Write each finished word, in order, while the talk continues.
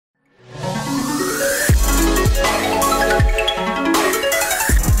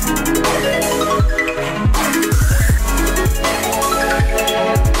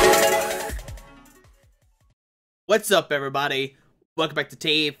What's up, everybody? Welcome back to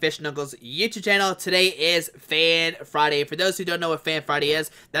Team Fish Knuckles YouTube channel. Today is Fan Friday. For those who don't know what Fan Friday is,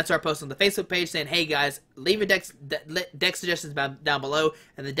 that's our post on the Facebook page saying, hey guys, leave your deck suggestions down below,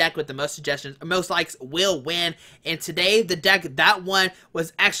 and the deck with the most suggestions or most likes will win. And today, the deck that won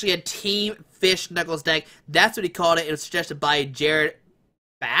was actually a Team Fish Knuckles deck. That's what he called it. It was suggested by Jared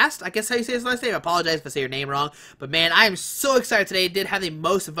Fast, I guess how you say his last name. I apologize if I say your name wrong. But man, I am so excited today. It did have the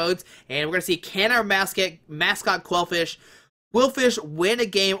most votes. And we're going to see, can our mascot Qwilfish win a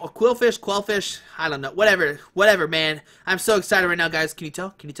game? Or Qwilfish, I don't know. Whatever, man. I'm so excited right now, guys. Can you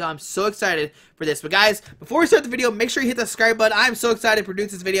tell? I'm so excited for this. But guys, before we start the video, make sure you hit the subscribe button. I'm so excited to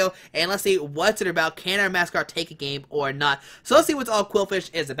produce this video. And let's see what's it about. Can our mascot take a game or not? So let's see what all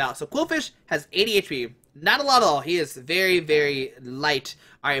Qwilfish is about. So Qwilfish has 80 HP. Not a lot at all. He is very, very light.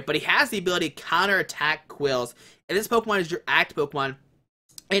 Alright, but he has the ability to counter-attack Quills. And this Pokemon is your Act Pokemon.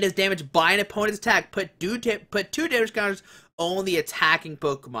 It is damaged by an opponent's attack. Put two damage counters on the attacking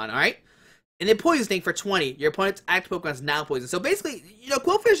Pokemon, alright? And then Poisoning for 20. Your opponent's Act Pokemon is now poisoned. So basically, you know,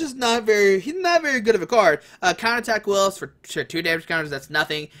 Qwilfish is not very good of a card. Counter-attack Quills for 2 damage counters, that's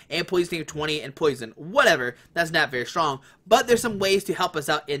nothing. And Poisoning for 20 and Poison. Whatever. That's not very strong. But there's some ways to help us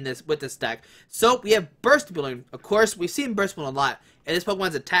out in this with this deck. So we have Bursting Balloon. Of course, we've seen Bursting Balloon a lot. And this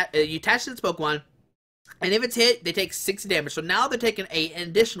Pokemon's you attach to this Pokemon, and if it's hit, they take 60 damage. So now they're taking an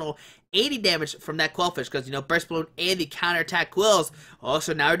additional 80 damage from that Qwilfish, because, you know, Burst Balloon and the counterattack Quills.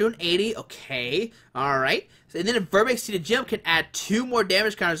 Also, now we're doing 80. Okay. Alright. So, and then a Virbank City Gym can add 2 more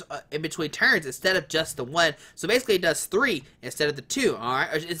damage counters in between turns instead of just the 1. So basically it does 3 instead of the 2.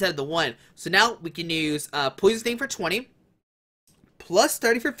 Alright. Or instead of the 1. So now we can use Poison Sting for 20. Plus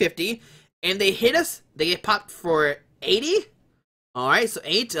 30 for 50. And they hit us. They get popped for 80. Alright, so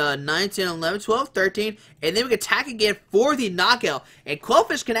 8, 9, 10, 11, 12, 13, and then we can attack again for the knockout. And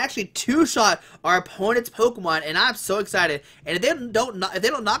Qwilfish can actually 2-shot our opponent's Pokemon, and I'm so excited. And if they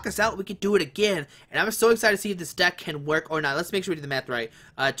don't knock us out, we can do it again. And I'm so excited to see if this deck can work or not. Let's make sure we do the math right.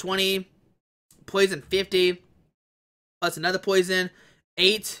 20, Poison 50, plus another Poison,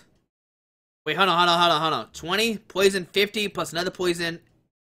 8. Wait, hold on. 20, Poison 50, plus another Poison,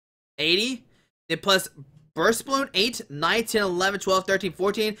 80, then plus Burst Balloon, 8, 9, 10, 11, 12, 13,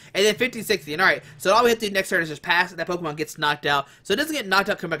 14, and then 15, 16. Alright, so all we have to do next turn is just pass, and that Pokemon gets knocked out. So it doesn't get knocked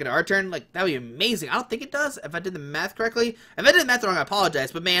out, come back into our turn. Like, that would be amazing. I don't think it does, if I did the math correctly. If I did the math wrong, I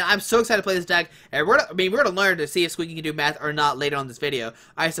apologize. But man, I'm so excited to play this deck. And we're gonna learn to see if Squeaky can do math or not later on this video.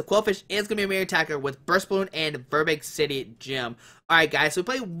 Alright, so Qwilfish is gonna be a main attacker with Burst Balloon and Virbank City Gym. Alright guys, so we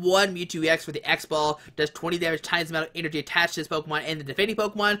play one Mewtwo-EX for the X-Ball, does 20 damage times the amount of energy attached to this Pokemon and the defending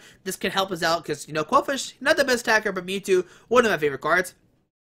Pokemon. This can help us out because, you know, Qwilfish, not the best attacker, but Mewtwo, one of my favorite cards.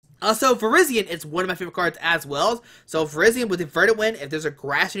 Also, Virizion is one of my favorite cards as well. So Virizion with Inverted Wind, if there's a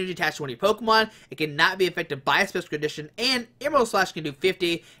Grass Energy attached to one of your Pokemon, it cannot be affected by a special condition, and Emerald Slash can do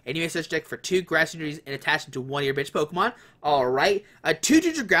 50, and you may search deck for 2 Grass Energies and attach them to one of your bench Pokemon. Alright, 2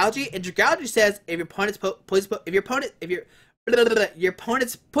 to Dragalge, and Dragalge says if your opponent's your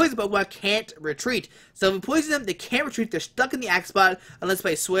opponent's poison Pokemon can't retreat. So if we poison them, they can't retreat. They're stuck in the act spot unless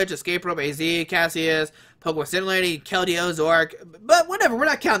play Switch, Escape Rope, AZ, Cassius, Pokemon Singularity, Keldeo, Zork. But whatever, we're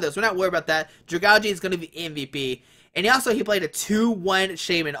not counting those. We're not worried about that. Dragalge is going to be MVP. And he played a 2-1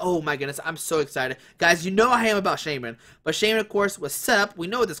 Shaymin. Oh my goodness, I'm so excited. Guys, you know how I am about Shaymin. But Shaymin, of course, was set up. We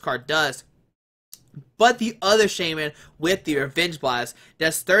know what this card does. But the other Shaymin with the Revenge Blast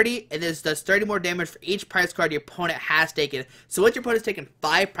does 30, and this does 30 more damage for each prize card your opponent has taken. So once your opponent's taken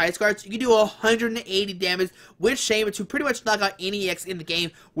 5 prize cards, you can do 180 damage with Shaymin to pretty much knock out any EX in the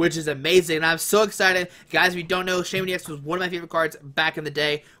game, which is amazing. And I'm so excited. Guys, if you don't know, Shaymin-EX was one of my favorite cards back in the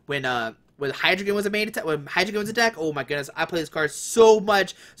day when Hydreigon was a main attack. When Hydreigon was a deck, oh my goodness, I play this card so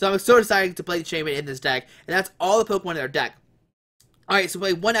much. So I'm so excited to play Shaymin in this deck. And that's all the Pokemon in our deck. Alright, so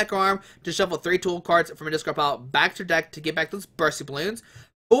play 1 Eco Arm to shuffle 3 tool cards from a discard pile back to your deck to get back those Bursting Balloons.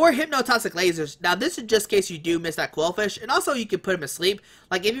 4 Hypnotoxic Lasers. Now, this is just in case you do miss that Qwilfish, and also you can put him asleep.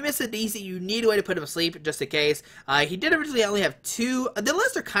 Like, if you miss a DC, you need a way to put him asleep, just in case. He did originally only have 2. The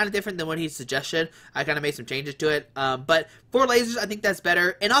lists are kind of different than what he suggested. I kind of made some changes to it. But 4 lasers, I think that's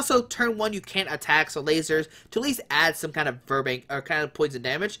better. And also, turn 1, you can't attack, so lasers to at least add some kind of Virbank, or kind of poison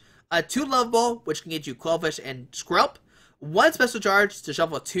damage. 2 Level Ball, which can get you Qwilfish and Skrelp. 1 Special Charge to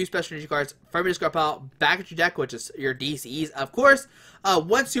shuffle 2 Special Energy cards from your discard pile back at your deck, which is your DCs, of course.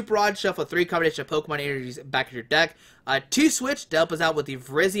 1 Super Rod to shuffle 3 combination of Pokemon energies back at your deck. 2 Switch to help us out with the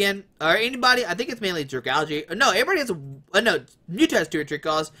Virizion, or anybody, I think it's mainly Dragalge. No, everybody has no, Mewtwo has 2 retreat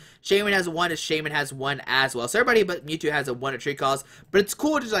calls. Shaymin has 1, and Shaymin has 1 as well. So everybody but Mewtwo has a 1 retreat calls. But it's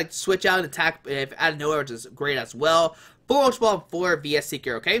cool to just like switch out and attack if out of nowhere, which is great as well. 4 Ultra Ball, 4 VS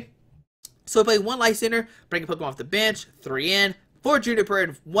Seeker, okay? So play 1 Lysandre, bring a Pokemon off the bench, 3 in, 4 Juniper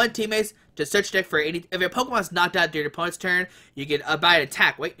and 1 Teammates to search deck for any. If your Pokemon is knocked out during your opponent's turn, you can by an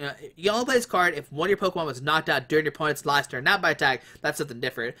attack. Wait, you only play this card if one of your Pokemon was knocked out during your opponent's last turn, not by attack. That's something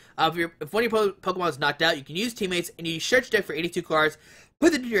different. If one of your Pokemon is knocked out, you can use Teammates and you search deck for 82 cards,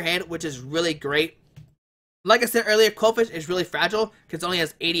 put them in your hand, which is really great. Like I said earlier, Qwilfish is really fragile because it only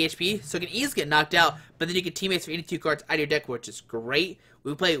has 80 HP, so it can easily get knocked out, but then you get Teammates for 82 cards out of your deck, which is great.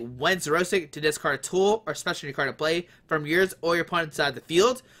 We play 1 Xerosic to discard a tool or special card to play from yours or your opponent's side of the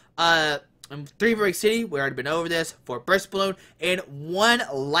field. 3 Virbank City, we already been over this, 4 Bursting Balloon, and 1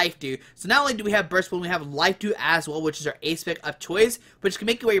 Life Dew. So not only do we have Bursting Balloon, we have Life Dew as well, which is our ace pick of choice, which can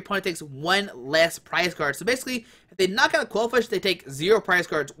make it where your opponent takes 1 less prize card. So basically, if they knock out a Qwilfish, they take 0 prize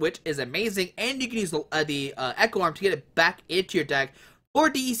cards, which is amazing, and you can use the Eco Arm to get it back into your deck. 4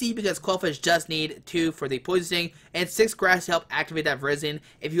 DEC because Qwilfish just need 2 for the Poison Sting, and 6 Grass to help activate that Virizion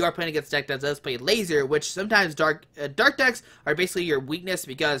if you are playing against a deck that does play Laser, which sometimes dark decks are basically your weakness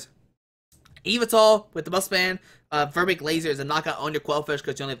because Yveltal with the Muscle Band, Virbank Laser is a knockout on your Qwilfish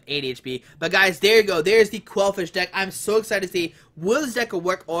because you only have 80 HP. But guys, there you go. There's the Qwilfish deck. I'm so excited to see will this deck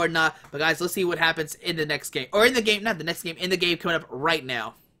work or not. But guys, let's see what happens in the next game. Or in the game, not the next game, in the game coming up right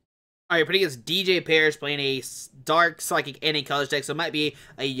now. Alright, playing against DJ Pairs, playing a Dark Psychic any colors deck, so it might be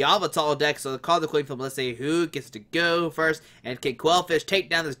a Yveltal deck, so call the coin flip. Let's see who gets to go first, and can Qwilfish take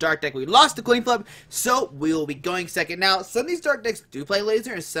down this dark deck? We lost the coin flip, so we will be going second. Now, some of these dark decks do play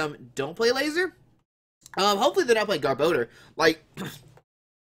Laser, and some don't play Laser. Hopefully they're not playing Garbodor. Like,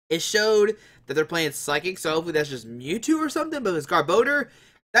 it showed that they're playing Psychic, so hopefully that's just Mewtwo or something, but if it's Garbodor,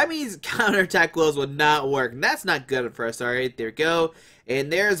 that means counterattack wills would not work, and that's not good for us. Alright, there we go.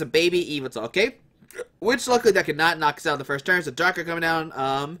 And there's a baby Yveltal, okay? Which luckily that could not knock us out in the first turn, so Darker coming down.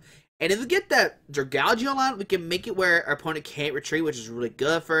 And if we get that Dragalge online, we can make it where our opponent can't retreat, which is really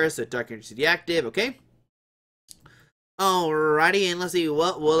good for us. So Darker Energy the active, okay? Alrighty, and let's see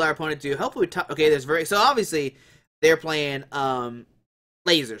what will our opponent do. Hopefully, okay, there's so obviously they're playing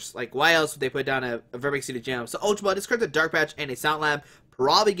lasers. Like, why else would they put down a Virbank City Gym? So Ultra Ball, discard the Dark Patch and a Sound Lab.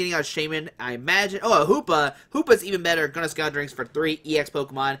 Probably getting out Shaymin, I imagine. Oh, a Hoopa. Hoopa's even better. Gonna Scoundrel Rings for 3 EX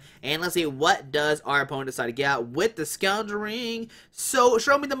Pokemon. And let's see, what does our opponent decide to get out with the Scoundrel Ring? So,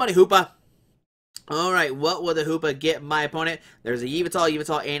 show me the money, Hoopa. Alright, what will the Hoopa get my opponent? There's a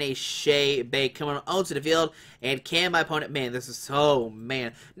Yveltal, and a Shaymin coming onto the field. And can my opponent... Man, this is so...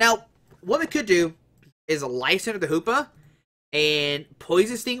 Man. Now, what we could do is a Lysandre the Hoopa and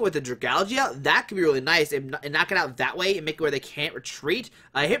Poison Sting with the Dragalge out. That could be really nice and knock it out that way and make it where they can't retreat.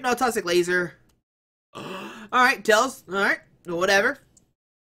 Hypnotoxic Laser. Alright, Tails. Alright, whatever.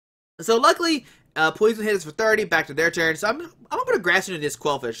 So luckily, Poison hit us for 30, back to their turn. So I'm gonna put a Grass into this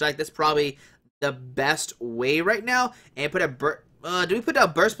Qwilfish. Like, that's probably the best way right now. And put a do we put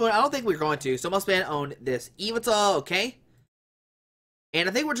down Burst Balloon? I don't think we're going to. So Muscle Band on this Yveltal, okay? And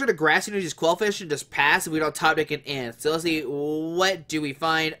I think we're trying to Grass into this Qwilfish and just pass if we don't top deck it in. So let's see, what do we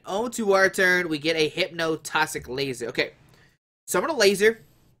find? On to our turn, we get a Hypnotoxic Laser. Okay, so I'm going to Laser.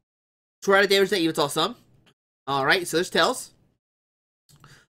 Try to damage that Yveltal some. Alright, so there's Tails.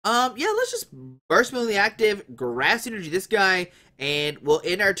 Yeah, let's just Burst Balloon the active, Grass Energy this guy, and we'll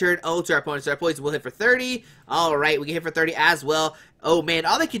end our turn. Oh, to our opponent. So our poison will hit for 30. Alright, we can hit for 30 as well. Oh man,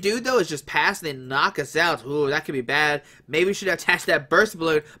 all they can do though is just pass and then knock us out. Ooh, that could be bad. Maybe we should attach that Burst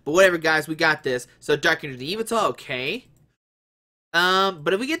Balloon, but whatever guys, we got this. So Dark Energy Yveltal, okay.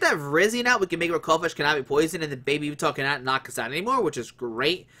 But if we get that Virizion out, we can make it where Qwilfish cannot be poisoned and the baby Yveltal cannot knock us out anymore, which is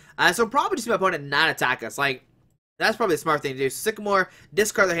great. So probably just my opponent not attack us. Like, that's probably a smart thing to do. Sycamore,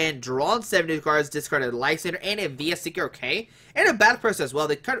 discard their hand, draw on 7 new cards, discard a Lysandre, and a VS Seeker, okay? And a Battle Person as well.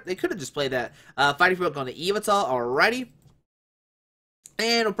 They could have just played that. Fighting Provoke on the Yveltal, alrighty.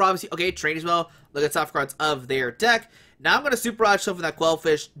 And we'll probably see, okay, trade as well. Look at top cards of their deck. Now I'm going to Super Rod shuffle that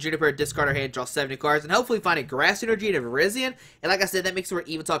Qwilfish, Juniper, discard our hand, draw 7 new cards, and hopefully find a Grass Energy and a Virizion. And like I said, that makes it where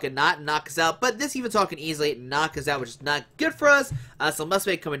Yveltal cannot knock us out, but this Yveltal can easily knock us out, which is not good for us. So Must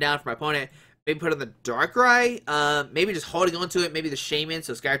Be coming down for my opponent. Maybe put on the Darkrai. Maybe just holding on to it. Maybe the Shaymin,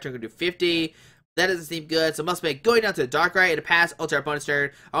 so Skyturn can do 50. That doesn't seem good. So Must Be going down to the Darkrai and a pass onto our opponent's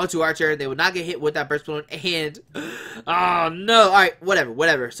turn. Onto our turn. They will not get hit with that Burst Balloon. And oh no. Alright,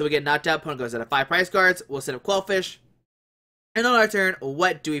 whatever. So we get knocked out. Opponent goes out of 5 prize cards. We'll set up Qwilfish. And on our turn,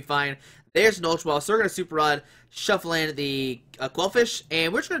 what do we find? There's an Ultra Ball. So we're going to Super Rod, shuffle in the Qwilfish,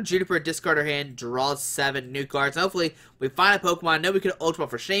 and we're just going to Juniper, discard our hand, draw 7 new cards. And hopefully, we find a Pokemon. I know we could Ultra Ball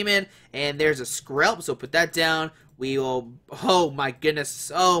for Shaymin, and there's a Skrelp, so put that down. We will, oh my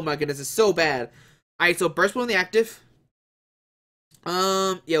goodness, it's so bad. Alright, so Burst Balloon the active.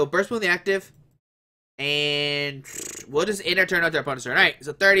 Yeah, we'll Burst Balloon the active, and we'll just end our turn onto our opponent's turn. Alright,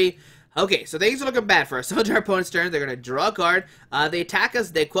 so 30. Okay, so things are looking bad for us. So on our opponent's turn, they're going to draw a card. They attack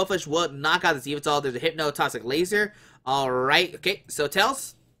us. The Qwilfish will knock out this Evital. There's a Hypnotoxic Laser. Alright, okay, so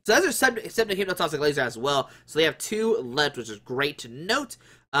Tails. So those are subject to Hypnotoxic Laser as well. So they have 2 left, which is great to note.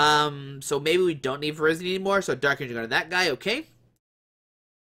 So maybe we don't need Virizion anymore. So Dark Energy go to that guy, okay.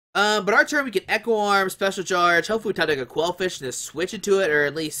 But our turn, we can Eco Arm, Special Charge. Hopefully we time to get a Qwilfish and just switch into it, or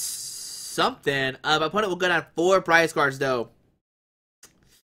at least something. My opponent will go down 4 prize cards, though.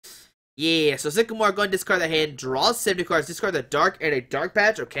 Yeah, so Sycamore, go and discard the hand, draws 70 cards, discard the Dark and a Dark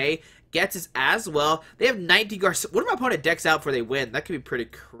Patch, okay. Gets us as well. They have 19 cards. What if my opponent decks out before they win? That could be pretty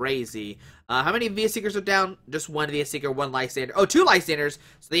crazy. How many VS Seekers are down? Just 1 VS Seeker, 1 Lysandre. Oh, 2 Lysandres.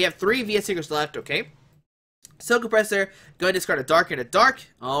 So they have 3 VS Seekers left, okay. So Compressor, go ahead and discard a Dark and a Dark.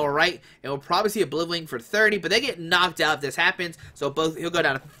 Alright. And we'll probably see a Blue for 30, but they get knocked out if this happens. So both he'll go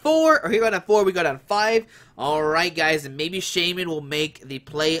down to 4, or he'll go down to 4, we go down to 5. Alright, guys, and maybe Shaymin will make the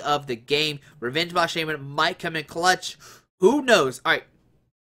play of the game. Revenge Boss Shaymin might come in clutch. Who knows? Alright.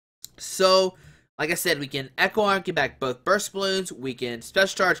 So, like I said, we can Echo Arm, get back both Burst Balloons. We can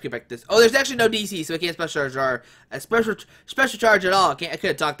Special Charge, get back this. Oh, there's actually no DC, so we can't Special Charge our Special Charge at all. I could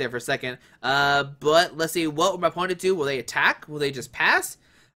have talked there for a second. But let's see, what will my opponent do? Will they attack? Will they just pass?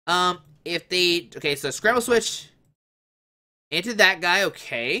 If they, okay, so Scramble Switch into that guy,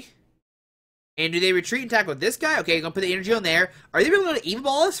 okay. And do they retreat and attack with this guy? Okay, gonna put the energy on there. Are they really gonna Evo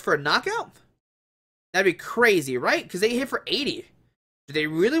Ball us for a knockout? That'd be crazy, right? Because they hit for 80. Do they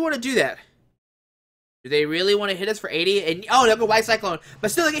really want to do that? Do they really want to hit us for 80? And oh, they'll go White Cyclone.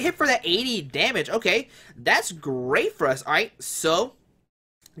 But still, they get hit for that 80 damage. Okay, that's great for us. All right, so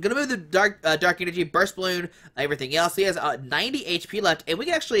I'm going to move the Dark Energy, Burst Balloon, everything else. He has 90 HP left, and we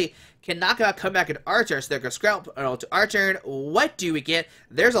can knock him out, come back in our turn. So they're going to Skrelp to our turn. What do we get?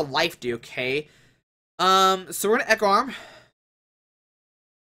 There's a Life Dew, okay. So we're going to Echo Arm.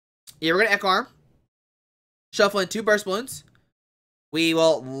 Yeah, we're going to Echo Arm. Shuffle in 2 Burst Balloons. We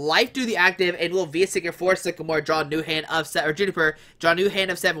will Life Dew the active, and we'll VS Seeker for Sycamore, draw a new hand of 7, or Juniper, draw a new hand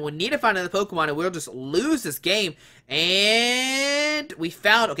of 7. We need to find another Pokemon, and we'll just lose this game. And we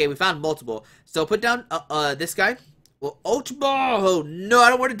found multiple. So put down this guy. Well, Ultra Ball. Oh no, I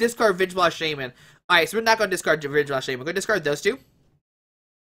don't want to discard Virizion Shaymin. Alright, so we're not going to discard Virizion Shaymin. We're going to discard those 2.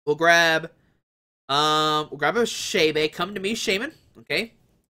 We'll grab a Shaymin. Come to me, Shaymin. Okay.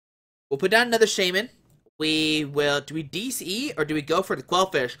 We'll put down another Shaymin. Do we DCE or do we go for the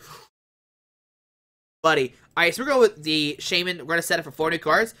Qwilfish? Buddy. Alright, so we're going with the Shaymin. We're going to set it for 4 new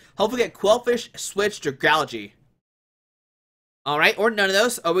cards. Hopefully get Qwilfish, Switch, Dragalge. Alright, or none of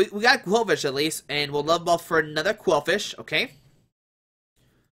those. Oh, we got Qwilfish at least. And we'll Level Ball for another Qwilfish. Okay.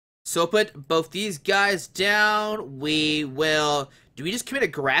 So put both these guys down. We will... Do we just commit a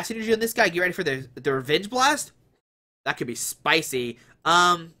Grass Energy on this guy? Get ready for the Revenge Blast? That could be spicy.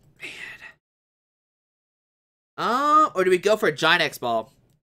 Man. Or do we go for a Giant X Ball?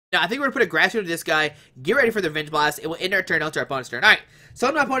 No, I think we're going to put a Grass Energy to this guy, get ready for the Revenge Blast, and we'll end our turn onto our opponent's turn. Alright, so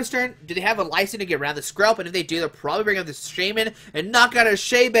on my opponent's turn, do they have a license to get around the Skrelp? And if they do, they'll probably bring up the Shaymin and knock out a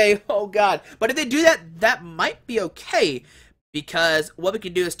Shaymin. Oh god. But if they do that, that might be okay. Because what we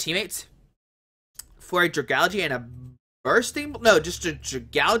can do is Teammates for a Dragalge and a Bursting... No, just a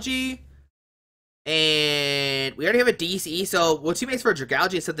Dragalge. And we already have a DCE, so we'll Teammates for a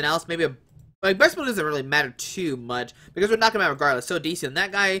Dragalge and something else. Maybe a... Like, Burst Balloon doesn't really matter too much, because we're knocking him out regardless. So DC on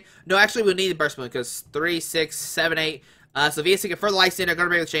that guy. No, actually, we'll need the Burst Balloon, because 3, 6, 7, 8. So VS Seeker for the Lysandre, gonna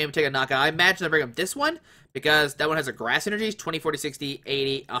bring the Shaymin, take a knockout. I imagine I'll bring up this one, because that one has a Grass Energies, 20, 40, 60,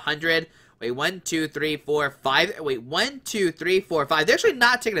 80, 100. Wait, 1, 2, 3, 4, 5. Wait, 1, 2, 3, 4, 5. They're actually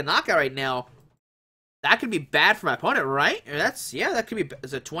not taking a knockout right now. That could be bad for my opponent, right? That could be,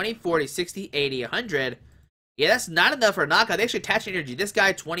 so 20, 40, 60, 80, 100. Yeah, that's not enough for a knockout. They actually attach energy. This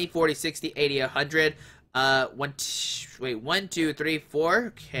guy, 20, 40, 60, 80, 100. 1, 2, 3, 4.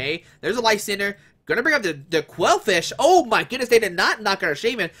 Okay. There's a Lysandre. Gonna bring up the Qwilfish. Oh my goodness, they did not knock out our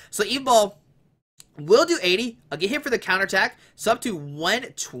Shaymin. So Evo Ball will do 80. I'll get hit for the counterattack. So up to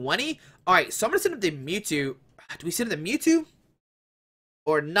 120. Alright, so I'm gonna send up the Mewtwo. Do we send up the Mewtwo?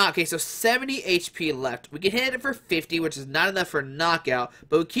 Or not. Okay, so 70 HP left. We can hit it for 50, which is not enough for a knockout.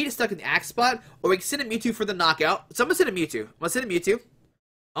 But we keep it stuck in the axe spot. Or we can send a Mewtwo for the knockout. So I'm going to send a Mewtwo. I'm going to send a Mewtwo.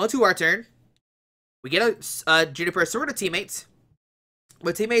 On to our turn. We get a Juniper. So we're going to Teammates.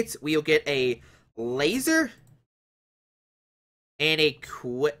 With Teammates, we'll get a Laser. And a...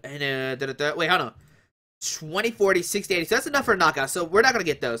 Wait, hold on. 20, 40, 60, 80. So that's enough for a knockout. So we're not going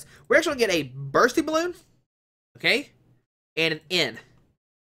to get those. We're actually going to get a Bursting Balloon. Okay. And an N.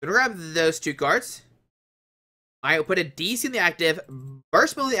 We're going to grab those 2 cards. Alright, we'll put a DC in the active,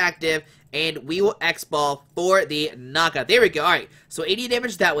 Burst Balloon in the active, and we will X-Ball for the knockout. There we go. Alright, so 80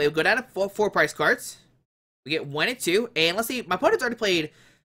 damage that way. We'll go down to four price cards. We get 1 and 2. And let's see, my opponent's already played,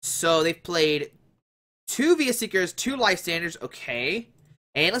 so they've played 2 VS Seekers, 2 Lysandres, okay.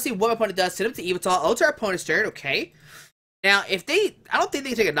 And let's see what my opponent does. Send him to Evital. Ultra our opponent's turn, okay. Now, if they, I don't think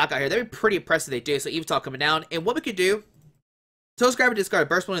they can take a knockout here. That'd be pretty impressive if they do. So Evital coming down. And what we could do, Toast Grab and discard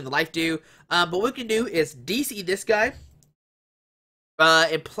Burst Balloon and the Life Dew. But what we can do is DC this guy.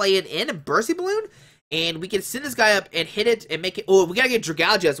 And play it in a Bursting Balloon. And we can send this guy up and hit it and make it. Oh, we gotta get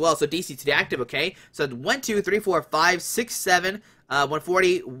Dragalge as well. So DC to the active, okay. So 1, 2, 3, 4, 5, 6, 7,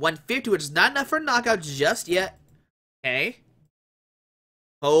 140, 150, which is not enough for a knockout just yet. Okay.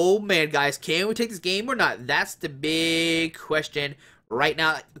 Oh man, guys, can we take this game or not? That's the big question right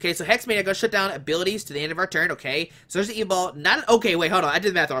now. Okay, so Hexmania gonna shut down abilities to the end of our turn. Okay, so there's the E-Ball. Not okay. Wait, hold on. I did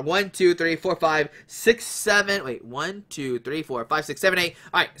the math wrong. 1, 2, 3, 4, 5, 6, 7. Wait, 1, 2, 3, 4, 5, 6, 7, 8.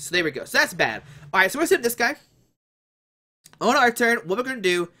 All right, so there we go. So that's bad. All right, so we're gonna send this guy on our turn. What we're gonna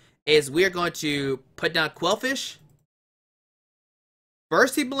do is we are going to put down Qwilfish,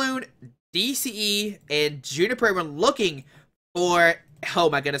 Bursting Balloon, DCE, and Juniper. We're looking for.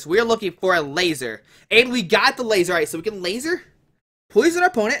 Oh my goodness, we're looking for a laser. And we got the laser. Alright, so we can laser, poison our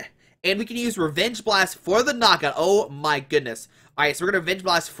opponent, and we can use Revenge Blast for the knockout. Oh my goodness. Alright, so we're going to Revenge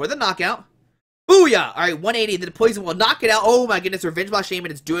Blast for the knockout. Booyah! Alright, 180, then the poison will knock it out. Oh my goodness, Revenge Blast Shaymin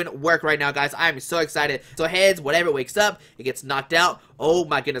is doing work right now, guys. I am so excited. So heads, whatever it wakes up, it gets knocked out. Oh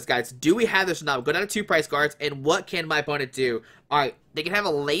my goodness, guys. Do we have this or not? We'll go down to 2 price cards, and what can my opponent do? Alright, they can have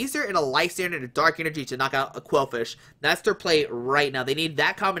a laser and a Lysandre and a dark energy to knock out a Qwilfish. That's their play right now. They need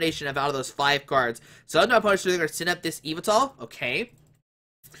that combination of out of those 5 cards. So my opponent's going to send up this Evital. Okay.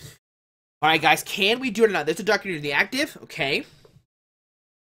 Alright, guys, can we do it or not? There's a dark energy in the active. Okay.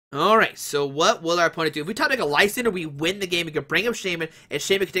 Alright, so what will our opponent do? If we top deck a Lysandre, we win the game. We can bring up Shaymin, and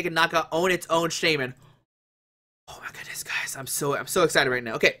Shaymin can take a knockout on its own Shaymin. Oh my goodness, guys. I'm so excited right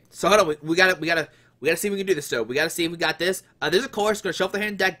now. Okay, so hold on. We gotta see if we can do this, though. We gotta see if we got this. There's a Colorless gonna shuffle their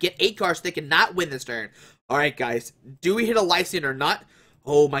hand deck, get 8 cards so they cannot win this turn. Alright, guys. Do we hit a Lysandre or not?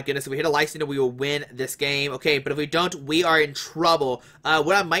 Oh my goodness, if we hit a Lysandre, we will win this game. Okay, but if we don't, we are in trouble.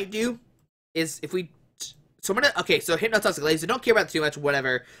 What I might do is if we... So I'm gonna... Okay, so Hypnotoxic Laser. Don't care about it too much,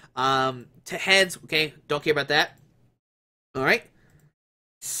 whatever. To heads, okay, don't care about that. Alright.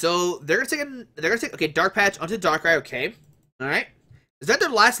 So they're gonna take... Okay, Dark Patch onto Darkrai, okay. Alright. Is that their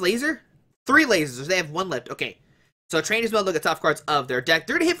last laser? 3 lasers, they have 1 left. Okay. So Trainer's Mail, look at top cards of their deck.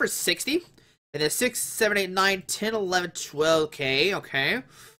 They're gonna hit for 60. And then 6, 7, 8, 9, 10, 11, 12. Okay, okay.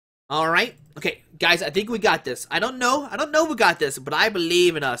 Alright. Okay, guys, I think we got this. I don't know if we got this, but I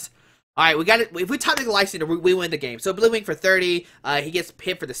believe in us. Alright, we got it. If we top deck the Lysandre, we win the game. So Blue Wing for 30. He gets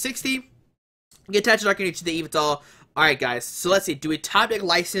hit for the 60. Get attached Dark Energy to the Evital. Alright, guys. So let's see. Do we top deck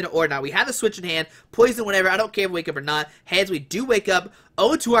Lysandre or not? We have the Switch in hand. Poison, whatever. I don't care if we wake up or not. Heads, we do wake up.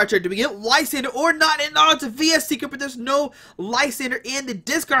 Oh, to our turn. Do we get Lysandre or not? And no, it's a VS Seeker, but there's no Lysandre in the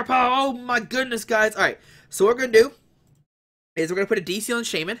discard pile. Oh my goodness, guys. Alright. So what we're going to do is we're going to put a DC on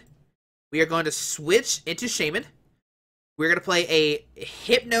Shaymin. We are going to switch into Shaymin. We're going to play a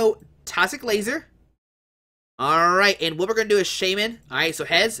Hypnotoxic Laser. Alright, and what we're going to do is Shaymin. Alright, so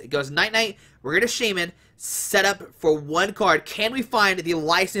heads, it goes night-night. We're going to Shaymin, set up for 1 card. Can we find the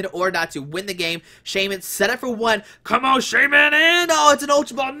Lysandre or not to win the game? Shaymin, set up for 1. Come on, Shaymin, and oh, it's an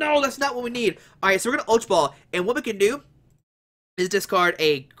Ultra Ball. No, that's not what we need. Alright, so we're going to Ultra Ball, and what we can do is discard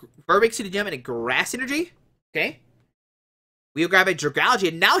a Virbank City Gym and a Grass Energy. Okay. We'll grab a Dragalge,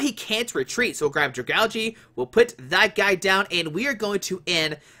 and now he can't retreat. So we'll grab Dragalge, we'll put that guy down, and we are going to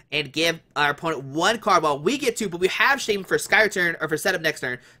end and give our opponent 1 card while we get 2, but we have Shaymin for Sky Return, or for setup next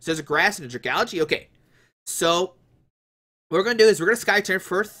turn. So there's a Grass and a Dragalge. Okay. So what we're going to do is we're going to Sky Return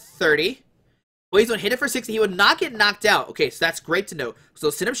for 30. Well, he's going to hit it for 60. He would not get knocked out. Okay, so that's great to know. So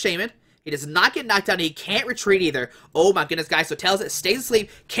send him Shaymin. He does not get knocked out, and he can't retreat either. Oh my goodness, guys. So Tails it stays asleep.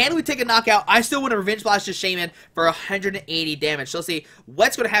 Can we take a knockout? I still want to Revenge Blast to Shaymin for 180 damage. So let's see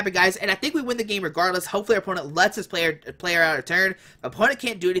what's going to happen, guys. And I think we win the game regardless. Hopefully our opponent lets his player out of turn. The opponent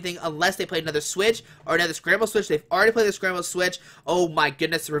can't do anything unless they play another Switch or another Scramble Switch. They've already played the Scramble Switch. Oh my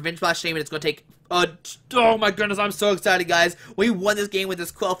goodness. Revenge Blast Shaymin is going to take... oh my goodness, I'm so excited, guys. We won this game with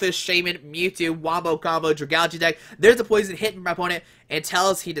this Qwilfish, Shaymin, Mewtwo, Wombo Combo, Dragalge deck. There's a poison hit from my opponent, and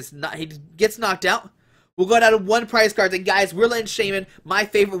tells he gets knocked out. We'll go down to 1 prize card, and guys, we're letting Shaymin,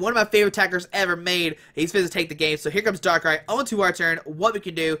 one of my favorite attackers ever made. He's supposed to take the game, so here comes Darkrai onto our turn. What we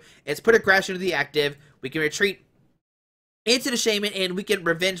can do is put a Grass into the active. We can retreat into the Shaymin, and we can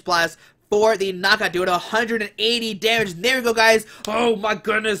Revenge Blast for the knockout, doing 180 damage. There we go, guys. Oh my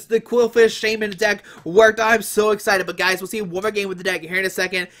goodness, the Qwilfish Shaymin deck worked. I'm so excited. But guys, we'll see one more game with the deck here in a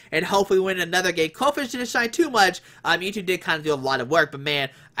second, and hopefully win another game. Qwilfish didn't shine too much. YouTube did kind of do a lot of work, but man,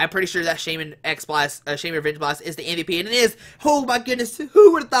 I'm pretty sure that Shaymin-EX Blast, Shaymin Revenge Blast is the MVP, and it is. Oh my goodness,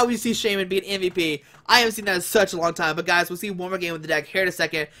 who would have thought we'd see Shaymin be an MVP? I haven't seen that in such a long time. But guys, we'll see one more game with the deck here in a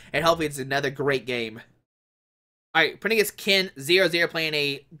second, and hopefully it's another great game. Alright, putting against Ken00 playing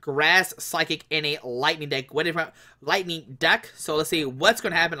a Grass, Psychic, and a Lightning deck. What different Lightning deck? So let's see what's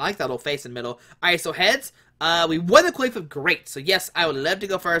going to happen. I like that little face in the middle. Alright, so heads. We won the coin flip. Great. So yes, I would love to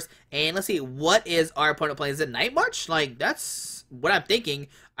go first. And let's see, what is our opponent playing? Is it Night March? Like, that's what I'm thinking.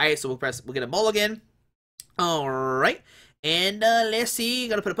 Alright, so we'll get a mulligan. Alright. And let's see.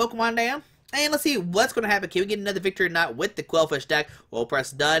 Gonna put a Pokemon down. And let's see what's going to happen. Can we get another victory or not with the Qwilfish deck? We'll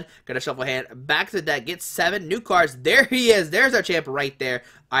press done. Gonna shuffle hand back to the deck. Get 7 new cards. There he is. There's our champ right there.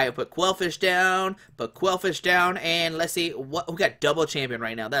 Alright, put Qwilfish down. Put Qwilfish down. And let's see what we got. Double champion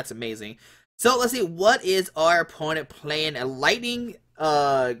right now. That's amazing. So let's see, what is our opponent playing? A Lightning,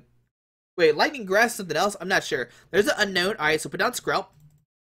 wait, Lightning Grass, something else? I'm not sure. There's an unknown. Alright, so put down Skrelp.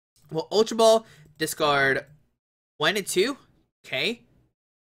 We'll Ultra Ball, discard 1 and 2. Okay.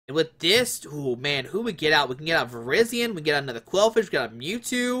 And with this, oh man, who we get out? We can get out Virizion, we can get out another Qwilfish, we get out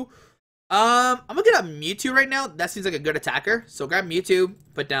Mewtwo. I'm gonna get out Mewtwo right now. That seems like a good attacker. So grab Mewtwo,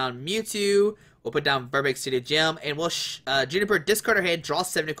 put down Mewtwo. We'll put down Virbank City Gym, and we'll Juniper discard our hand, draw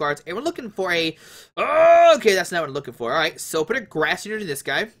 7 new cards, and we're looking for a. Oh, okay, that's not what I'm looking for. All right, so put a Grass Unit to this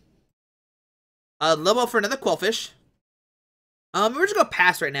guy. Level for another Qwilfish. We're just gonna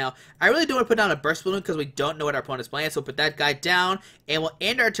pass right now. I really don't want to put down a Burst Balloon because we don't know what our opponent's playing. So put that guy down, and we'll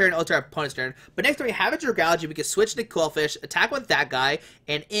end our turn until our opponent's turn. But next time we have a Dragalge, we can switch to Qwilfish, attack with that guy,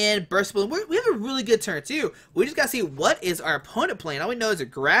 and end Burst Balloon. We have a really good turn too. We just gotta see what is our opponent playing. All we know is a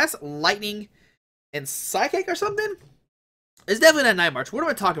Grass, Lightning, and Psychic or something? It's definitely not Night March. What am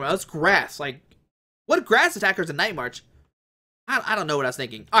I talking about? It's Grass. Like, what Grass attacker is a Night March? I don't know what I was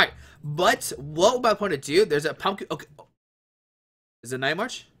thinking. Alright, but what will my opponent do? There's a pumpkin. Okay. Is it Night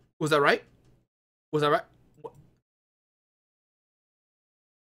March? Was that right? Was that right?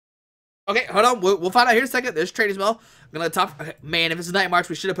 Okay, hold on. We'll find out here in a second. There's trade as well. I'm gonna let top. Okay, man, if it's a Night March,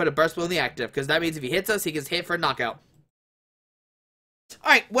 we should have put a Burst Balloon in the active, because that means if he hits us, he gets hit for a knockout.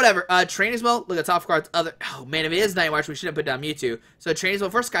 Alright, whatever. Train as well. Look at top cards. Other. Oh man, if it is Night March, we should have put down Mewtwo. So train as well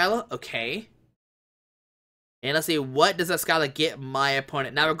for Skyla. Okay. And let's see, what does that Skyla get my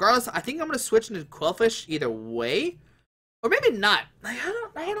opponent? Now, regardless, I think I'm gonna switch into Qwilfish either way. Or maybe not. I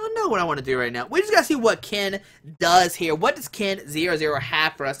don't know what I want to do right now. We just gotta see what Ken does here. What does Ken00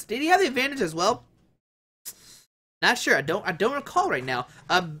 have for us? Did he have the advantage as well? Not sure. I don't recall right now.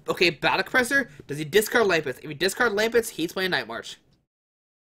 Okay, Battle Compressor. Does he discard Lampets? If he discard Lampets, he's playing Night March.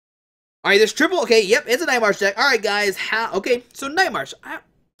 Alright, there's triple. Okay, yep, it's a Night March deck. Alright, guys. Okay, so Night March.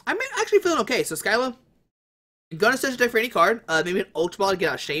 I'm actually feeling okay. So, Skyla, I'm gonna search a deck for any card. Maybe an Ultra Ball to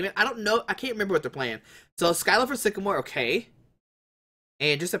get out Shaymin. I don't know. I can't remember what they're playing. So, Skyla for Sycamore. Okay.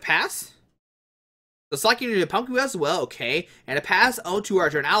 And just a pass. So, Psychic Unit Pumpkin as well. Okay. And a pass onto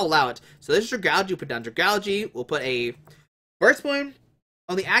our turn. I'll allow it. So, this is Dragalge. We'll put down Dragalge. We'll put a Burst Balloon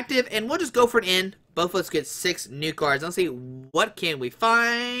on the active. And we'll just go for an end. Both of us get 6 new cards. Let's see, what can we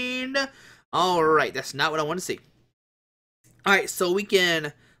find? Alright, that's not what I want to see. Alright, so we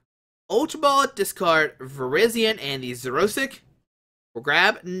can Ultra Ball, discard Virizion and the Xerosic. We'll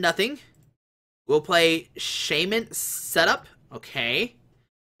grab nothing. We'll play Shaymin setup. Okay.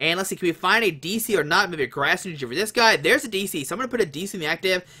 And let's see, can we find a DC or not? Maybe a Grass Energy for this guy. There's a DC, so I'm going to put a DC in the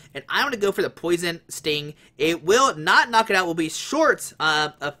active. And I'm going to go for the Poison Sting. It will not knock it out. Will be short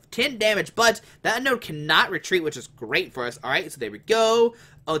of 10 damage, but that node cannot retreat, which is great for us. Alright, so there we go.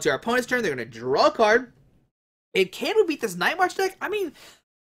 Oh, to our opponent's turn, they're going to draw a card. And can we beat this Night March deck? I mean,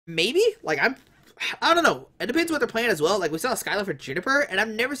 maybe. Like, I don't know. It depends what they're playing as well. Like, we saw Skyla for Juniper, and I've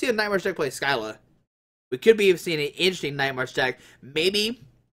never seen a Night March deck play Skyla. We could be seeing an interesting Night March deck. Maybe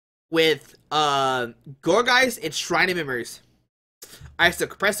with Gorgeist and Shrine of Memories. Alright, so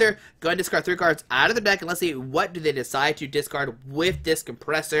Compressor, go ahead and discard 3 cards out of the deck, and let's see what do they decide to discard with this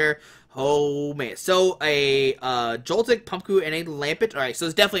Compressor. Oh man, so a Joltik, Pumpkin, and a Lampet. Alright, so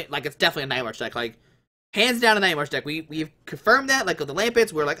it's definitely a Night March deck. Like, hands down a Night March deck. We've confirmed that. Like with the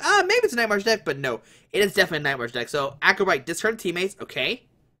Lampets, we're like, maybe it's a Night March deck, but no, it is definitely a Night March deck. So Acrobat, discard Teammates. Okay.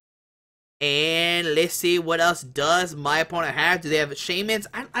 And let's see what else does my opponent have. Do they have Shaymins?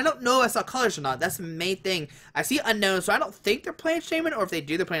 I don't know if I saw colors or not. That's the main thing. I see unknown, so I don't think they're playing Shaymin, or if they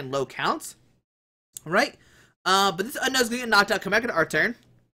do, they're playing low counts. Alright. But this unknown is going to get knocked out. Come back to our turn.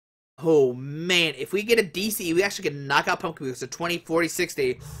 Oh, man. If we get a DC, we actually get knock out Pumpkin. So 20, 40,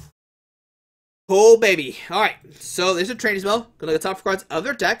 60. Oh, baby. Alright, so there's a training spell. Go look at the top 4 cards of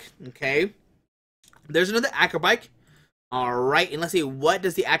their deck. Okay. There's another Acrobike. Alright, and let's see, what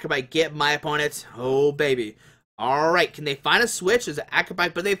does the Acrobike get my opponent? Oh, baby. Alright, can they find a switch? There's an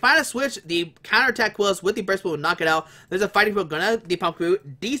Acrobike, but they find a switch. The counterattack Quills with the Burst Ball will knock it out. There's a Fighting Ball going out the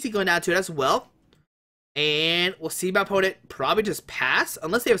Pumpkin, DC going down to it as well. And we'll see my opponent probably just pass,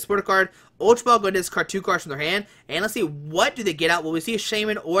 unless they have a Sporter card. Ultra Ball going to discard 2 cards from their hand. And let's see, what do they get out? Will we see a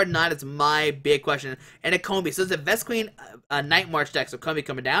Shaymin or not? It's my big question. And a Combi. So it's a Vest Queen Night March deck. So Combi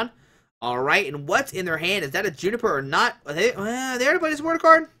coming down. Alright, and what's in their hand? Is that a Juniper or not? They already played a Sporter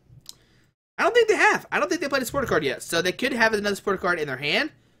card? I don't think they have. I don't think they played a Sporter card yet. So they could have another Sporter card in their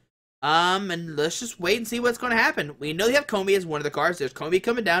hand. And let's just wait and see what's going to happen. We know they have Combi as one of the cards. There's Combi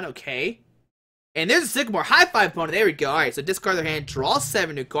coming down. Okay. And there's a Sycamore. High five opponent. There we go. Alright, so discard their hand. Draw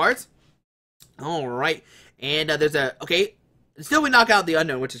 7 new cards. Alright. And there's a... Okay. Still we knock out the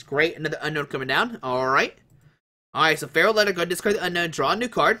Unknown, which is great. Another Unknown coming down. Alright. Alright, so Feral Letter. Go discard the Unknown. Draw a new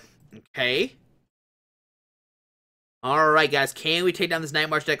card. Okay. Alright, guys. Can we take down this Night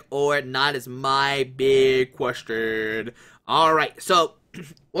March deck or not is my big question. Alright, so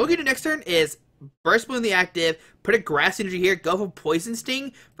what we can do next turn is Burst Balloon the active, put a Grass Energy here, go for Poison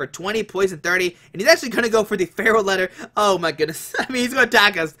Sting for 20, Poison 30, and he's actually going to go for the Feral Letter. Oh my goodness. I mean, he's going to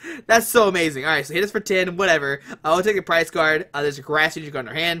attack us. That's so amazing. Alright, so hit us for 10, whatever. I'll take a prize card. There's a Grass Energy going in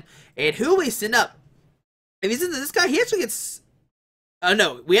our hand. And who will we send up? If he's into this guy, he actually gets... Oh,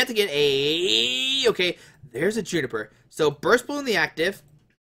 no. We have to get a... Okay, there's a Juniper. So, Burst Balloon the active,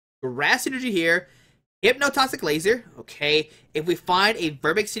 Grass Energy here, Hypnotoxic Laser, okay. If we find a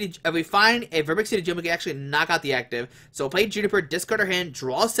Virbank City Gym, we can actually knock out the active. So we'll play Juniper, discard our hand,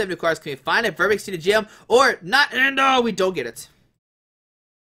 draw 7 new cards. Can we find a Virbank City Gym or not? And no, we don't get it.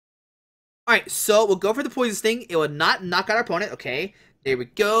 Alright, so we'll go for the Poison Sting. It will not knock out our opponent, okay. There we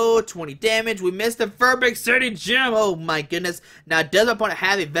go, 20 damage. We missed the Virbank City Gym. Oh my goodness. Now, does our opponent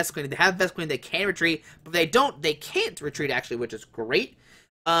have a Vest Queen? If they have Vest Queen, they can retreat. But if they don't, they can't retreat actually, which is great.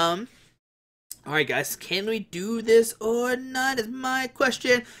 Alright guys, can we do this or not is my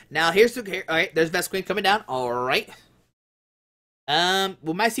question. Now here's the alright, there's Vest Queen coming down. Alright.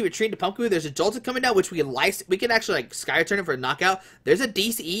 We might see retreat to Pumpkin. There's a Joltik coming down, which we can actually like Sky Return it for a knockout. There's a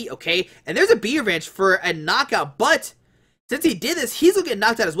DCE, okay, and there's a B Revenge for a knockout, but since he did this, he's gonna get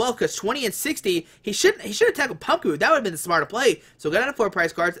knocked out as well, because 20 and 60, he should attack with Pumpkin. That would have been the smarter play. So we got out of 4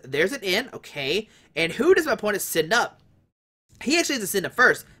 prize cards. There's an in, okay. And who does my opponent send up? He actually has to send up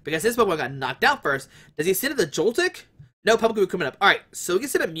first, because his Pokemon got knocked out first. Does he send up the Joltik? No, Pumpkin coming up. Alright, so we can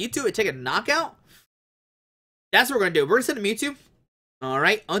send up Mewtwo and take a knockout. That's what we're going to do. We're going to send a Mewtwo.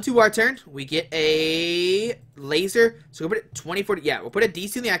 Alright, onto our turn. We get a Laser. So we'll put it 20, 40. Yeah, we'll put a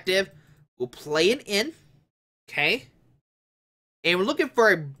DC in the active. We'll play an in. Okay. And we're looking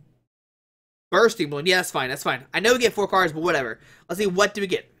for a Bursting Balloon. Yeah, that's fine. That's fine. I know we get 4 cards, but whatever. Let's see, what do we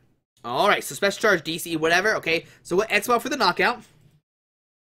get? Alright, so Special Charge, DC, whatever. Okay, so we'll X-Ball for the knockout.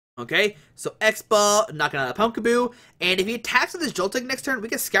 Okay, so X-Ball, knocking out a Pumpkaboo. And if he attacks with his Joltik next turn, we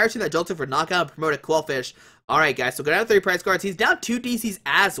can Sky Return that Joltik for knockout and promote a Qwilfish. Alright, guys, so go down to 3 prize cards. He's down 2 DCs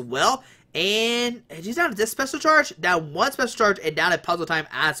as well. And he's down to this Special Charge, down 1 Special Charge, and down at Puzzle Time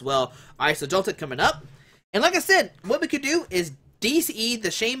as well. Alright, so Joltik coming up. And like I said, what we could do is DCE the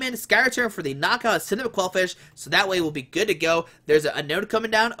Shaymin, Sky Return for the knockout, send him a Qwilfish, so that way we'll be good to go. There's an Unknown coming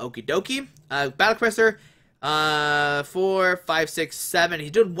down, okie dokie. Battle Compressor, 4, 5, 6, 7.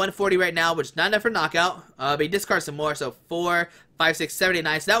 He's doing 140 right now, which is not enough for knockout. But he discards some more, so 4, 5, 6, 7, 8,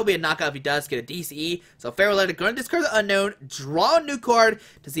 9. So that will be a knockout if he does get a DCE. So Feral Letter, going to discard the Unknown, draw a new card.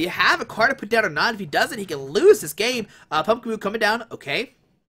 Does he have a card to put down or not? If he doesn't, he can lose this game. Pumpkin coming down, okay.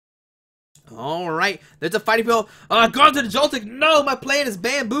 Alright, there's a Fighting Pill. Going to the Joltik. No, my plan is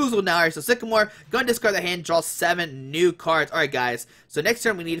bamboozled now. Alright, so Sycamore, go and discard the hand, draw 7 new cards. Alright, guys. So next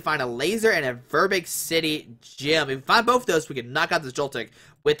turn, we need to find a Laser and a Virbank City Gym. If we find both of those, we can knock out this Joltik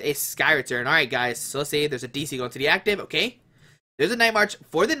with a Sky Return. Alright, guys. So let's see. There's a DC going to the active. Okay. There's a Night March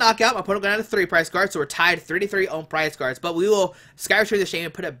for the knockout. My opponent got down to 3 prize cards, so we're tied 33 on prize cards. But we will Sky Return the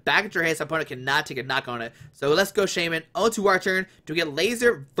Shaymin, put it back into your hand, so my opponent cannot take a knock on it. So let's go Shaymin. On to our turn to get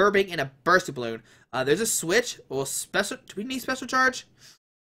Laser, Virbank, and a Bursting Balloon. There's a switch. We'll special. Do we need Special Charge?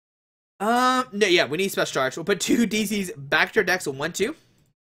 No, yeah, we need Special Charge. We'll put 2 DCs back to our deck, so 1, 2.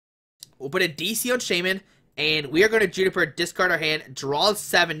 We'll put a DC on Shaymin. And we are going to Juniper, discard our hand, draw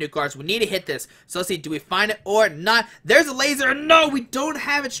 7 new cards. We need to hit this. So let's see, do we find it or not? There's a Laser. No, we don't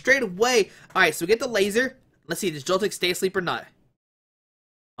have it straight away. Alright, so we get the Laser. Let's see, does Joltik stay asleep or not?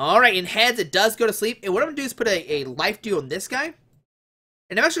 Alright, in heads, it does go to sleep. And what I'm going to do is put a Life Dew on this guy.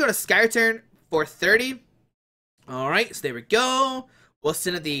 And I'm actually going to Sky Return for 30. Alright, so there we go. We'll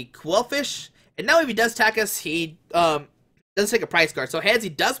send it the Qwilfish. And now if he does attack us, he doesn't take a prize card. So heads,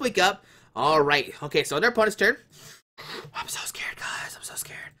 he does wake up. Alright. Okay, so on their opponent's turn. I'm so scared, guys. I'm so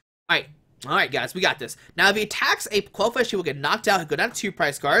scared. Alright, guys. We got this. Now, if he attacks a Qwilfish, he will get knocked out. He'll go down to 2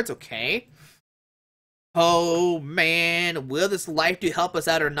 prize cards. Okay. Oh, man. Will this Life Dew help us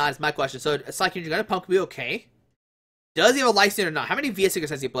out or not is my question. So, it's like you're going to Pumpkin Wheel. Okay. Does he have a Lysandre or not? How many VS Seekers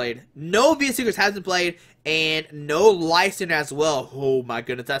has he played? No VS Seekers hasn't played, and no Lysandre as well. Oh my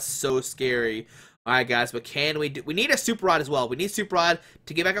goodness, that's so scary. Alright guys, but can we do... We need a Super Rod as well. We need Super Rod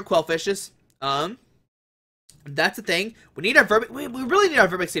to get back our Qwilfishes. That's the thing. We need our we really need our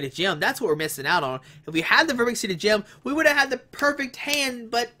Virbank City Gym. That's what we're missing out on. If we had the Virbank City Gym, we would have had the perfect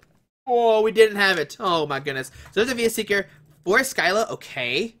hand, but... Oh, we didn't have it. Oh my goodness. So there's a VS Seeker for Skyla.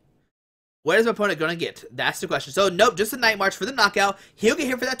 Okay. What is my opponent going to get? That's the question. So, nope, just a Night March for the knockout. He'll get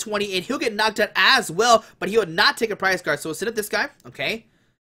hit for that 20, and he'll get knocked out as well, but he will not take a prize card. So, we'll set up this guy. Okay.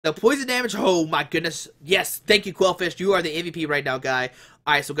 The poison damage. Oh, my goodness. Yes, thank you, Qwilfish. You are the MVP right now, guy.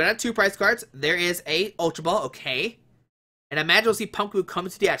 All right, so we're going to have 2 prize cards. There is a Ultra Ball. Okay. And I imagine we'll see Pumpkin come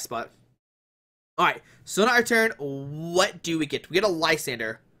to the X spot. All right, so on our turn, what do we get? We get a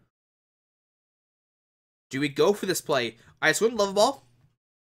Lysandre. Do we go for this play? All right, so we're going to Level Ball.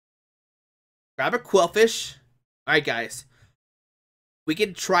 Grab a Qwilfish. Alright, guys. We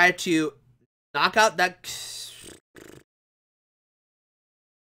can try to knock out that...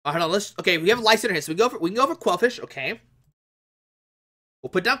 Oh, hold on, let's... Okay, we have a Lysandre here, so we can go for Qwilfish. Okay.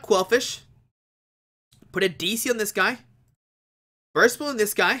 We'll put down Qwilfish. Put a DC on this guy. Burst Balloon on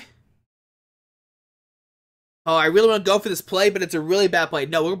this guy. Oh, I really want to go for this play, but it's a really bad play.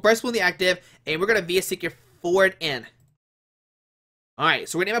 No, we're going to Burst Balloon the active, and we're going to VS Seeker forward in. Alright,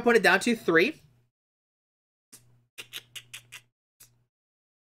 so we're going to put it down to 3.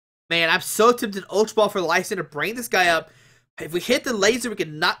 Man, I'm so tempted Ultra Ball for the Lysandre to bring this guy up. If we hit the laser, we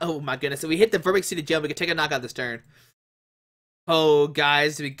can not... Oh my goodness. If we hit the Virbank City Gym, we can take a knockout this turn. Oh,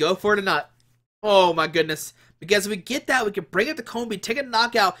 guys. Do we go for it or not? Oh my goodness. Because if we get that, we can bring up the Combi, take a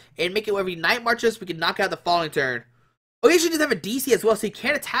knockout, and make it where every Night Marches, we can knock out the following turn. Oh, he actually does have a DC as well, so he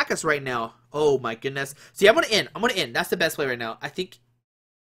can't attack us right now. Oh my goodness. See, I'm going to end. I'm going to end. That's the best play right now. I think...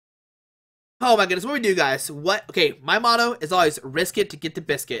 Oh my goodness, what do we do, guys? What? Okay, my motto is always risk it to get the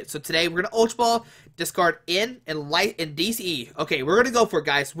biscuit. So today we're gonna Ultra Ball, discard in and light and DCE. Okay, we're gonna go for it,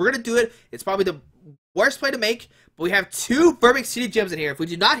 guys. We're gonna do it. It's probably the worst play to make, but we have 2 Virbank City Gyms in here. If we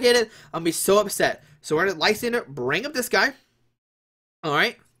do not hit it, I'm gonna be so upset. So we're gonna Lysandre, bring up this guy. All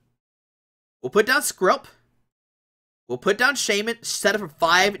right. We'll put down Skrelp. We'll put down Shaymin, set up for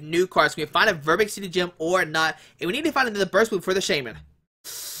 5 new cards. We can find a Virbank City Gym or not, and we need to find another Burst Balloon for the Shaymin.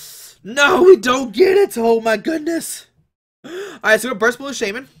 No, we don't get it. Oh my goodness. Alright, so we're gonna Burst Balloon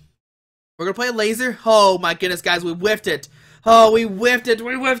Shaymin. We're gonna play a laser. Oh my goodness, guys, we whiffed it. Oh, we whiffed it.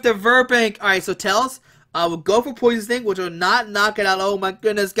 We whiffed the Virbank. Alright, so Tails, we'll go for Poison Sting, which will not knock it out. Oh my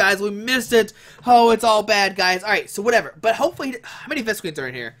goodness, guys, we missed it. Oh, it's all bad, guys. Alright, so whatever. But hopefully, how many Vest Queens are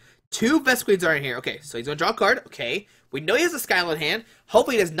in here? 2 Vest Queens are in here. Okay, so he's gonna draw a card. Okay. We know he has a Skyline hand.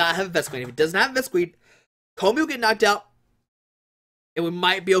 Hopefully he does not have a Vest Queen. If he does not have a Vest Queen, Combi will get knocked out. And we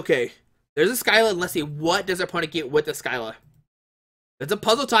might be okay. There's a Skyla. Let's see, what does our opponent get with the Skyla? It's a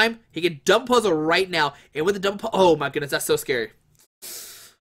puzzle time. He can double puzzle right now. And with the double puzzle, oh my goodness, that's so scary.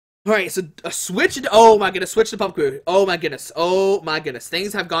 Alright, so a switch. Oh my goodness, switch to Pumpkin. Oh my goodness. Oh my goodness.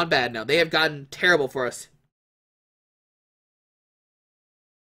 Things have gone bad now. They have gotten terrible for us.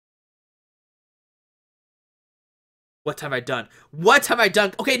 What have I done? What have I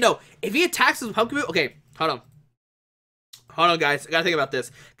done? Okay, no. If he attacks us with Pumpkin, okay, hold on. Hold on, guys. I gotta think about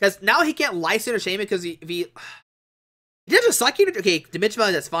this. Because now he can't Lysandre or Shaymin because if he does a Psychic. Okay, Dimension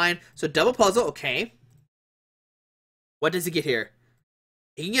Value, that's fine. So double puzzle, okay. What does he get here?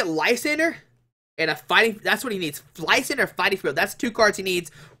 He can get Lysandre and a fighting. That's what he needs. Lysandre or Fighting Field. That's 2 cards he needs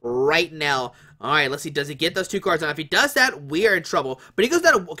right now. Alright, let's see. Does he get those 2 cards? Now, if he does that, we are in trouble. But he goes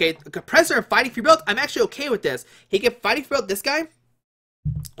down to, okay, Compressor and Fighting Field. I'm actually okay with this. He can Fighting Field this guy.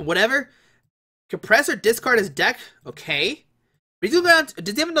 Whatever. Compressor, discard his deck. Okay. But he's going to,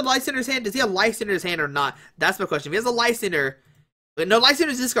 does he have a Lysandre in his hand? Does he have Lysandre in his hand or not? That's my question. If he has a Lysandre, no, Lysandre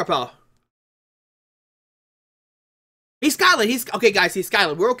is discard pile. He's Skyland. He's okay, guys. He's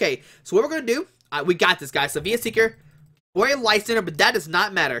Skyland. We're okay. So what we're gonna do? We got this, guys. So VS Seeker or a Lysandre, but that does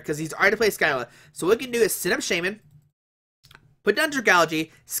not matter because he's already played Skyland. So what we can do is set up Shaymin, put down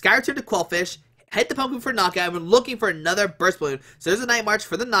Dragalge, Skyreturn to Qwilfish, hit the Pumpkin for knockout, and we're looking for another Burst Balloon. So there's a Night March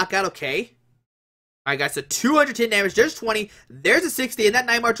for the knockout. Okay. Alright, guys, so 210 damage. There's 20. There's a 60, and that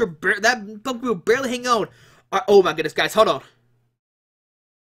Night March, that Pumpkin will barely hang on. Oh my goodness, guys, hold on.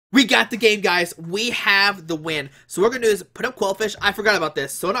 We got the game, guys. We have the win. So what we're going to do is put up Qwilfish. I forgot about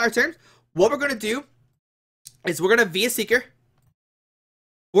this. So on our turn, what we're going to do is we're going to via Seeker.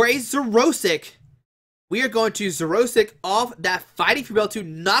 For a Xerosic, we are going to Xerosic off that Fighting Feebel to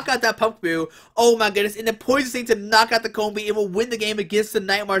knock out that Pumpkaboo. Oh my goodness. And then Poison Sting to knock out the Combi. It will win the game against the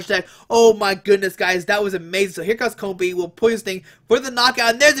Night March deck. Oh my goodness, guys. That was amazing. So here comes Combi. We'll Poison Sting for the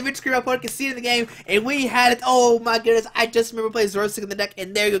knockout. And there's the victory screen. My opponent can see it in the game. And we had it. Oh my goodness. I just remember playing Xerosic in the deck.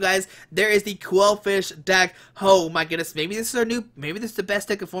 And there you go, guys. There is the Qwilfish deck. Oh my goodness. Maybe this is our new, maybe this is the best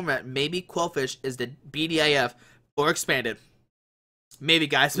deck of format. Maybe Qwilfish is the BDIF or expanded. Maybe,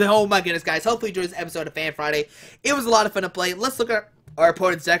 guys. But oh my goodness, guys. Hopefully you enjoyed this episode of Fan Friday. It was a lot of fun to play. Let's look at our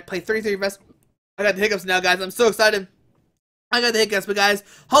opponent's deck. Play 33 Vest. I got the hiccups now, guys. I'm so excited. I got the hiccups, but guys,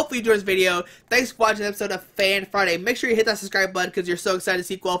 hopefully you enjoyed this video. Thanks for watching the episode of Fan Friday. Make sure you hit that subscribe button because you're so excited to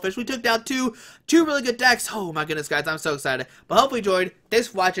see Qwilfish. We took down two really good decks. Oh my goodness, guys. I'm so excited. But hopefully you enjoyed. Thanks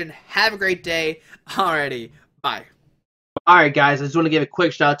for watching. Have a great day. Alrighty. Bye. Alright guys, I just want to give a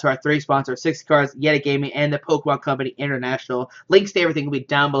quick shout out to our 3 sponsors, 60 Cards, Yeti Gaming, and the Pokemon Company International. Links to everything will be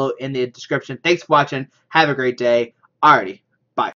down below in the description. Thanks for watching. Have a great day. Alrighty.